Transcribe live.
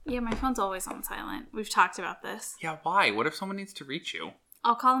Yeah, my phone's always on silent. We've talked about this. Yeah, why? What if someone needs to reach you?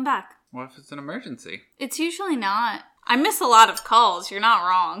 I'll call them back. What if it's an emergency? It's usually not. I miss a lot of calls. You're not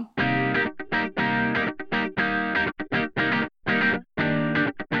wrong.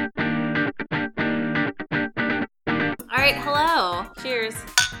 All right, hello. Cheers.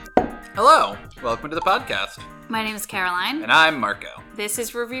 Hello. Welcome to the podcast. My name is Caroline. And I'm Marco. This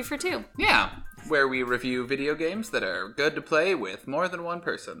is Review for Two. Yeah, where we review video games that are good to play with more than one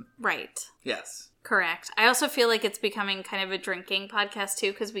person. Right. Yes. Correct. I also feel like it's becoming kind of a drinking podcast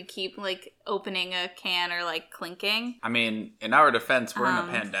too, because we keep opening a can or clinking. I mean, in our defense, we're in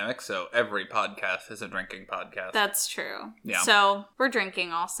a pandemic, so every podcast is a drinking podcast. That's true. Yeah. So we're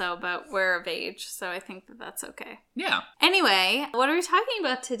drinking also, but we're of age, so I think that that's okay. Yeah. Anyway, what are we talking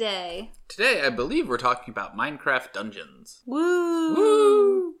about today? Today, I believe we're talking about Minecraft Dungeons. Woo!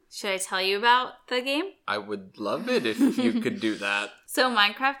 Woo! Should I tell you about the game? I would love it if you could do that. So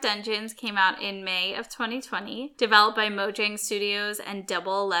Minecraft Dungeons came out in May of 2020, developed by Mojang Studios and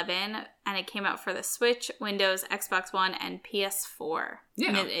Double 11, and it came out for the Switch, Windows, Xbox One, and PS4. Yeah.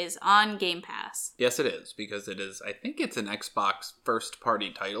 And it is on Game Pass. Yes, it is, because it is, I think it's an Xbox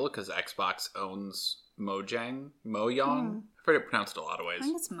first-party title, because Xbox owns Mojang? I've heard it pronounced a lot of ways. I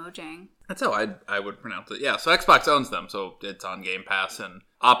think it's Mojang. That's how I would pronounce it. Yeah, so Xbox owns them, so it's on Game Pass and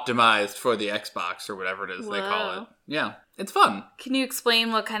optimized for the Xbox or whatever it is they call it. Yeah, it's fun. Can you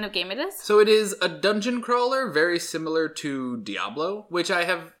explain what kind of game it is? So it is a dungeon crawler very similar to Diablo, which I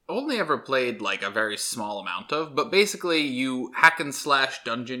have only ever played a very small amount of, but basically you hack and slash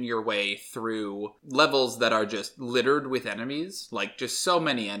dungeon your way through levels that are just littered with enemies, just so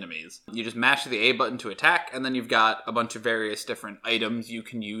many enemies. You just mash the A button to attack, and then you've got a bunch of various different items you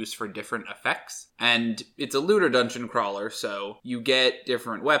can use for different effects. And it's a looter dungeon crawler, so you get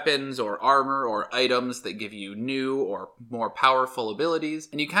different weapons or armor or items that give you new or more powerful abilities,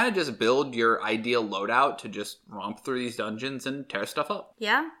 and you kind of just build your ideal loadout to just romp through these dungeons and tear stuff up.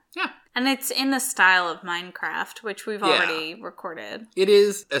 Yeah? Yeah. And it's in the style of Minecraft, which we've already recorded. It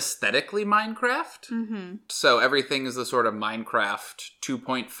is aesthetically Minecraft. Mm-hmm. So everything is the sort of Minecraft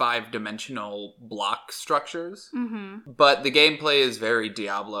 2.5 dimensional block structures. Mm-hmm. But the gameplay is very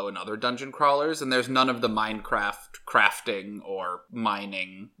Diablo and other dungeon crawlers, and there's none of the Minecraft crafting or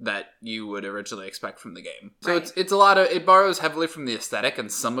mining that you would originally expect from the game. So Right. it's a lot of, it borrows heavily from the aesthetic and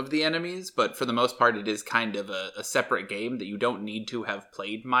some of the enemies, but for the most part it is kind of a separate game that you don't need to have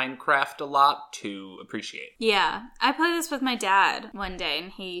played Minecraft a lot to appreciate. Yeah. I played this with my dad one day,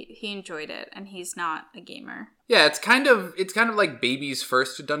 and he enjoyed it, and he's not a gamer. Yeah, it's kind of like baby's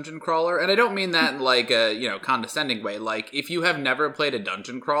first dungeon crawler, and I don't mean that in a condescending way. If you have never played a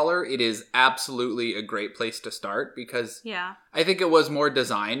dungeon crawler, it is absolutely a great place to start, because Yeah. I think it was more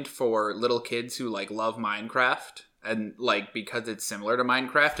designed for little kids who love Minecraft. And because it's similar to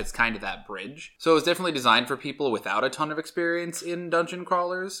Minecraft, it's kind of that bridge. So it was definitely designed for people without a ton of experience in dungeon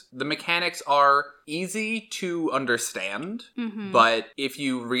crawlers. The mechanics are easy to understand, but if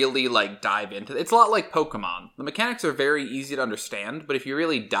you really dive into it, it's a lot like Pokemon. The mechanics are very easy to understand, but if you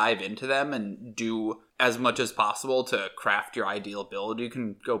really dive into them and do as much as possible to craft your ideal build, you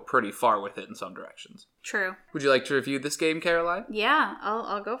can go pretty far with it in some directions. True. Would you like to review this game, Caroline? Yeah,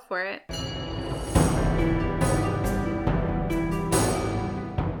 I'll go for it.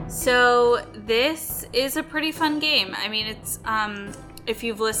 So this is a pretty fun game. I mean, it's if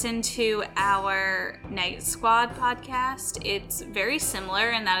you've listened to our Night Squad podcast, it's very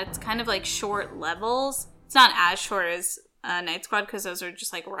similar in that it's kind of short levels. It's not as short as Night Squad, because those are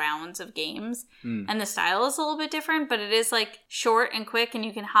just rounds of games, and the style is a little bit different, but it is short and quick, and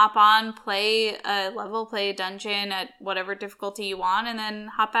you can hop on, play a level, play a dungeon at whatever difficulty you want, and then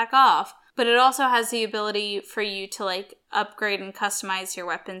hop back off. But it also has the ability for you to upgrade and customize your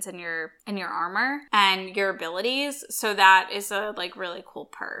weapons and your armor and your abilities. So that is a really cool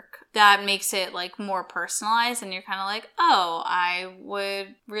perk that makes it more personalized, and you're kind of oh, I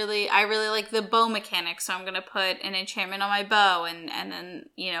really like the bow mechanic, so I'm gonna put an enchantment on my bow and then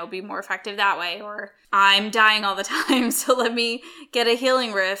be more effective that way. Or I'm dying all the time, so let me get a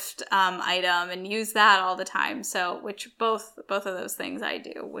healing rift item and use that all the time. So which both of those things I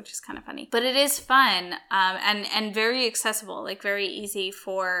do, which is kind of funny. But it is fun and very accessible, very easy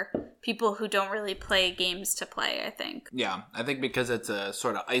for people who don't really play games to play, I think. Yeah, I think because it's a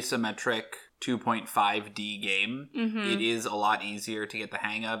sort of isometric 2.5D game. It is a lot easier to get the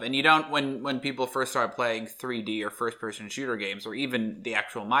hang of. And you don't, when people first start playing 3D or first-person shooter games, or even the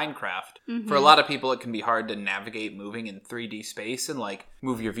actual Minecraft, for a lot of people it can be hard to navigate moving in 3D space and like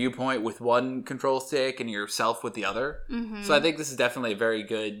move your viewpoint with one control stick and yourself with the other. So I think this is definitely a very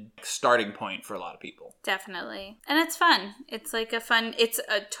good starting point for a lot of people. Definitely. And it's fun. It's like it's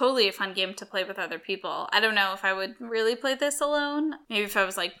a totally a fun game to play with other people. I don't know if I would really play this alone. Maybe if I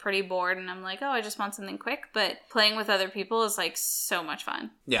was like pretty bored and I'm like, oh, I just want something quick. But playing with other people is like so much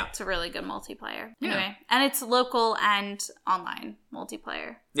fun. Yeah. It's a really good multiplayer. Yeah. Anyway, and it's local and online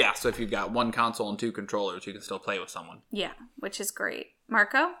multiplayer. Yeah, so if you've got one console and two controllers, you can still play with someone. Yeah, which is great.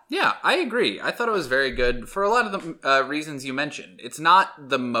 Marco? Yeah, I agree. I thought it was very good for a lot of the reasons you mentioned. It's not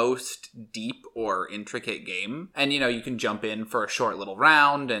the most deep or intricate game. And, you can jump in for a short little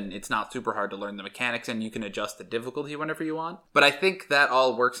round, and it's not super hard to learn the mechanics, and you can adjust the difficulty whenever you want. But I think that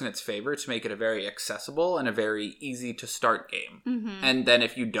all works in its favor to make it a very accessible and a very easy-to-start game. And then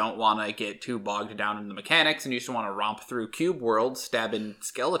if you don't want to get too bogged down in the mechanics and you just want to romp through cube worlds, stabbing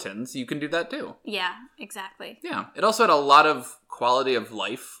skeletons, you can do that too. Yeah, exactly. Yeah. It also had a lot of quality of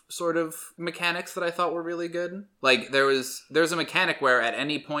life sort of mechanics that I thought were really good. Like there's a mechanic where at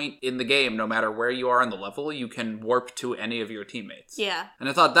any point in the game, no matter where you are on the level, you can warp to any of your teammates. Yeah. And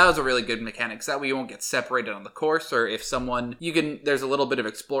I thought that was a really good mechanic, so that way you won't get separated on the course, or if there's a little bit of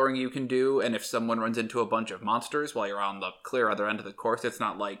exploring you can do, and if someone runs into a bunch of monsters while you're on the clear other end of the course, it's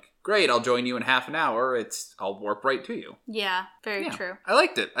not like, great, I'll join you in half an hour. I'll warp right to you. Yeah, very true. I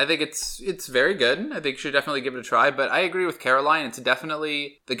liked it. I think it's very good. I think you should definitely give it a try, but I agree with Caroline. It's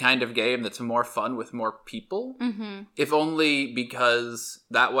definitely the kind of game that's more fun with more people. If only because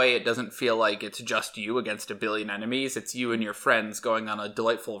that way it doesn't feel like it's just you against a billion enemies. It's you and your friends going on a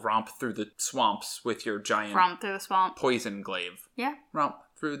delightful romp through the swamps with your giant Romp through the swamp. poison glaive. Yeah. Romp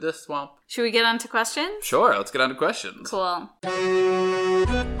through the swamp. Should we get on to questions? Sure, let's get on to questions. Cool.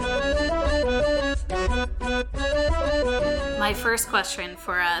 My first question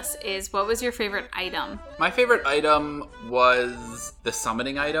for us is, what was your favorite item? My favorite item was the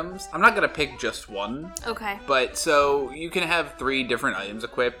summoning items. I'm not going to pick just one. Okay. But so you can have 3 different items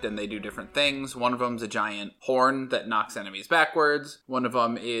equipped and they do different things. One of them's a giant horn that knocks enemies backwards. One of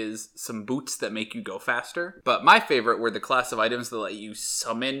them is some boots that make you go faster. But my favorite were the class of items that let you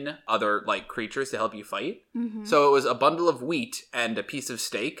summon other creatures to help you fight. So it was a bundle of wheat and a piece of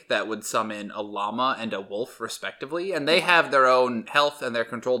steak that would summon a llama and a wolf respectively. And they have their own health and they're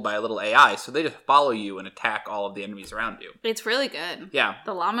controlled by a little AI. So they just follow you and attack all of the enemies around you. It's really good. Yeah.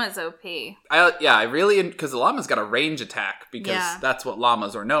 The llama is OP. I really, because the llama's got a range attack, because that's what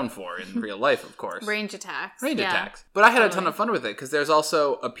llamas are known for in real life, of course. Range attacks. Attacks. But I had a ton of fun with it, because there's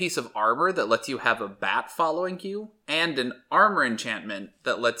also a piece of armor that lets you have a bat following you, and an armor enchantment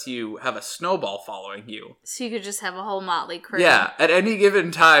that lets you have a snowball following you. So you could just have a whole motley crew. Yeah, at any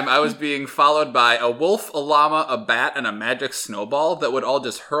given time, I was being followed by a wolf, a llama, a bat, and a magic snowball that would all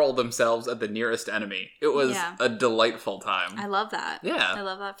just hurl themselves at the nearest enemy. It was a delightful time. I love that. Yeah. I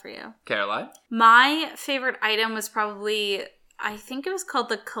love that for you. Caroline? My favorite item was probably, I think it was called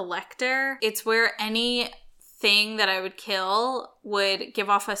the Collector. It's where any thing that I would kill would give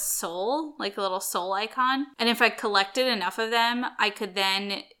off a soul, like a little soul icon. And if I collected enough of them, I could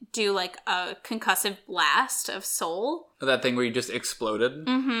then do a concussive blast of soul. That thing where you just exploded?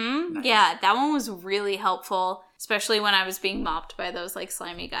 Mm-hmm. Nice. Yeah, that one was really helpful, especially when I was being mopped by those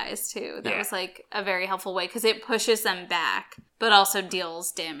slimy guys too. That was a very helpful way, because it pushes them back, but also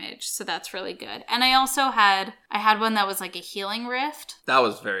deals damage. So that's really good. And I also had one that was a healing rift. That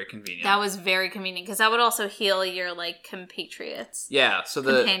was very convenient. That was very convenient, because that would also heal your compatriots. Yeah, so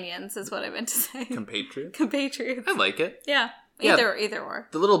companions is what I meant to say. Compatriots? Compatriots. I like it. Yeah. Either or.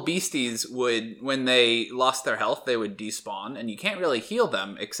 The little beasties would, when they lost their health, they would despawn, and you can't really heal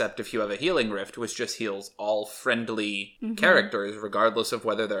them except if you have a healing rift, which just heals all friendly characters, regardless of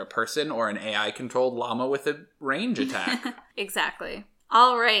whether they're a person or an AI-controlled llama with a range attack. Exactly.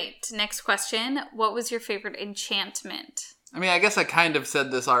 All right, next question. What was your favorite enchantment? I mean, I guess I kind of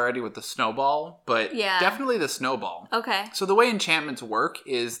said this already with the snowball, but definitely the snowball. Okay. So the way enchantments work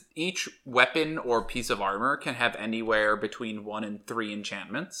is each weapon or piece of armor can have anywhere between 1 and 3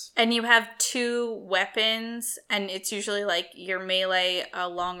 enchantments. And you have 2 weapons, and it's usually your melee,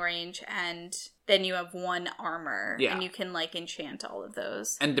 long range, and then you have 1 armor. Yeah. And you can enchant all of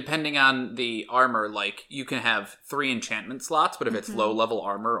those. And depending on the armor, you can have 3 enchantment slots, but if it's low level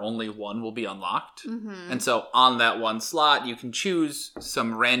armor, only 1 will be unlocked. And so on that 1 slot, you can choose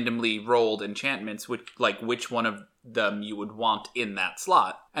some randomly rolled enchantments, which one of them you would want in that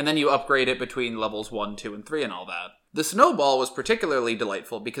slot. And then you upgrade it between levels 1, 2, and 3 and all that. The snowball was particularly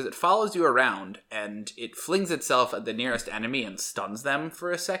delightful because it follows you around and it flings itself at the nearest enemy and stuns them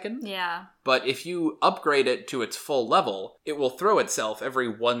for a second. Yeah. But if you upgrade it to its full level, it will throw itself every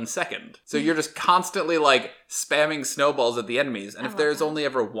 1 second. So you're just constantly, like, spamming snowballs at the enemies. And if there's only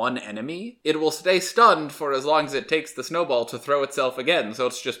ever one enemy, it will stay stunned for as long as it takes the snowball to throw itself again. So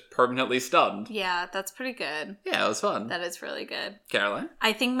it's just permanently stunned. Yeah, that's pretty good. Yeah, it was fun. That is really good. Caroline?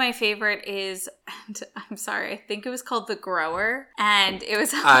 I think my favorite is, and I'm sorry, I think it was called The Grower. And it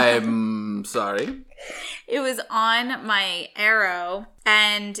was... I'm sorry. It was on my arrow,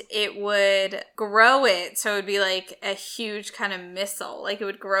 and it would grow it, so it would be like a huge kind of missile. Like, it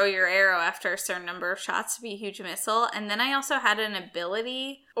would grow your arrow after a certain number of shots to be a huge missile. And then I also had an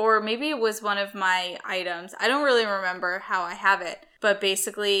ability, or maybe it was one of my items. I don't really remember how I have it. But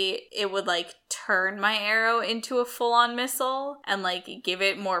basically, it would, like, turn my arrow into a full-on missile and, like, give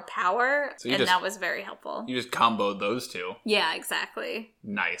it more power. So and that was very helpful. You just comboed those two. Yeah, exactly.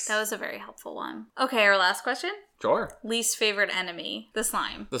 Nice. That was a very helpful one. Okay, our last question. Sure. Least favorite enemy. The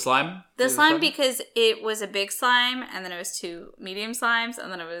slime. The slime? The slime because it was a big slime, and then it was 2 medium slimes,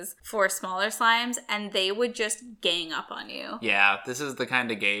 and then it was 4 smaller slimes, and they would just gang up on you. Yeah, this is the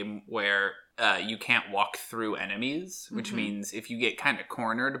kind of game where... you can't walk through enemies, which means if you get kind of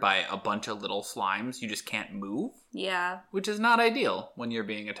cornered by a bunch of little slimes, you just can't move. Yeah. Which is not ideal when you're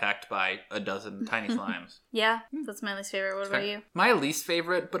being attacked by a dozen tiny slimes. Yeah, that's my least favorite. What about you? My least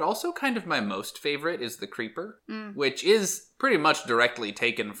favorite, but also kind of my most favorite, is the Creeper, which is pretty much directly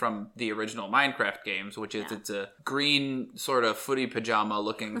taken from the original Minecraft games, which is it's a green sort of footy pajama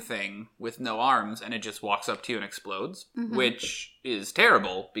looking thing with no arms, and it just walks up to you and explodes, which is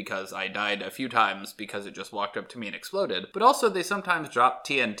terrible because I died a few times because it just walked up to me and exploded. But also they sometimes drop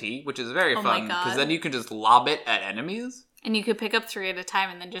TNT, which is very fun because then you can just lob it at enemies. And you could pick up 3 at a time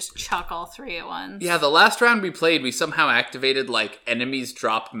and then just chuck all 3 at once. Yeah, the last round we played, we somehow activated, like, enemies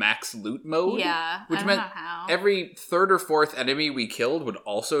drop max loot mode. Yeah, which meant every 3rd or 4th enemy we killed would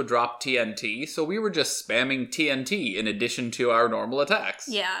also drop TNT, so we were just spamming TNT in addition to our normal attacks.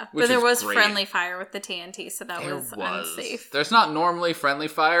 Yeah, but there was friendly fire with the TNT, so that was unsafe. There's not normally friendly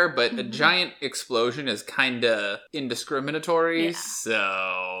fire, but a giant explosion is kinda indiscriminatory, so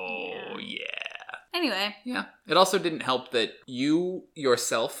yeah. Anyway. Yeah. It also didn't help that you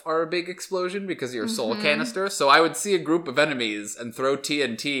yourself are a big explosion because you're a soul canister. So I would see a group of enemies and throw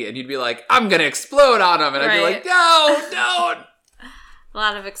TNT and you'd be like, I'm going to explode on them. And I'd be like, no, don't. A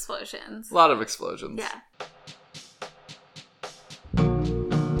lot of explosions. A lot of explosions. Yeah.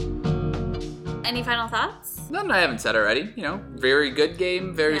 Any final thoughts? None I haven't said already. You know, very good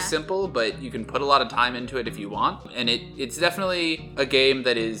game, very simple, but you can put a lot of time into it if you want. And it's definitely a game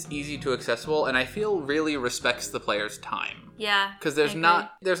that is easy to accessible, and I feel really respects the player's time. Yeah. Because there's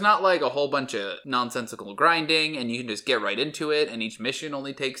not like a whole bunch of nonsensical grinding, and you can just get right into it, and each mission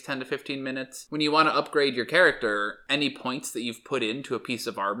only takes 10 to 15 minutes. When you want to upgrade your character, any points that you've put into a piece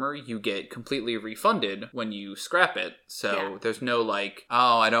of armor, you get completely refunded when you scrap it. So there's no like,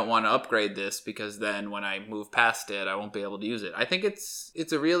 oh, I don't want to upgrade this because then when I move past it, I won't be able to use it. I think it's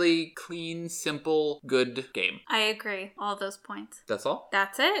a really clean, simple, good game. I agree. All those points. That's all?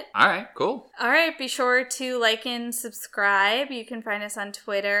 That's it. All right, cool. All right, be sure to like and subscribe. You can find us on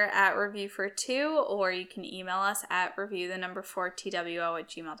Twitter at reviewfor2, or you can email us at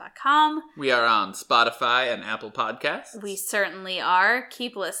review4two@gmail.com. We are on Spotify and Apple Podcasts. We certainly are.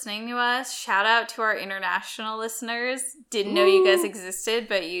 Keep listening to us. Shout out to our international listeners. Didn't know you guys existed,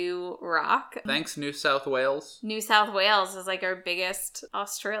 but you rock. Thanks, New South Wales. New South Wales is like our biggest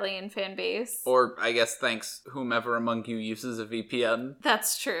Australian fan base. Or I guess thanks whomever among you uses a VPN.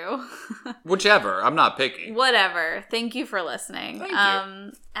 That's true. Whichever. I'm not picky. Whatever. Thank you for listening. Thank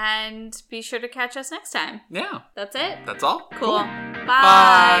you. And be sure to catch us next time. Yeah. That's it. That's all. Cool.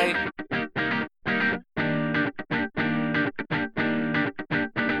 Bye.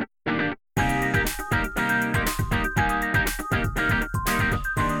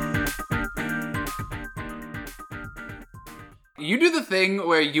 You do the thing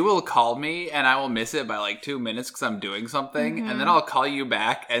where you will call me and I will miss it by like 2 minutes because I'm doing something, and then I'll call you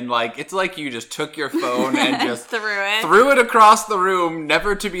back and like it's like you just took your phone and just threw it across the room,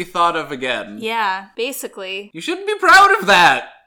 never to be thought of again. Yeah, basically. You shouldn't be proud of that.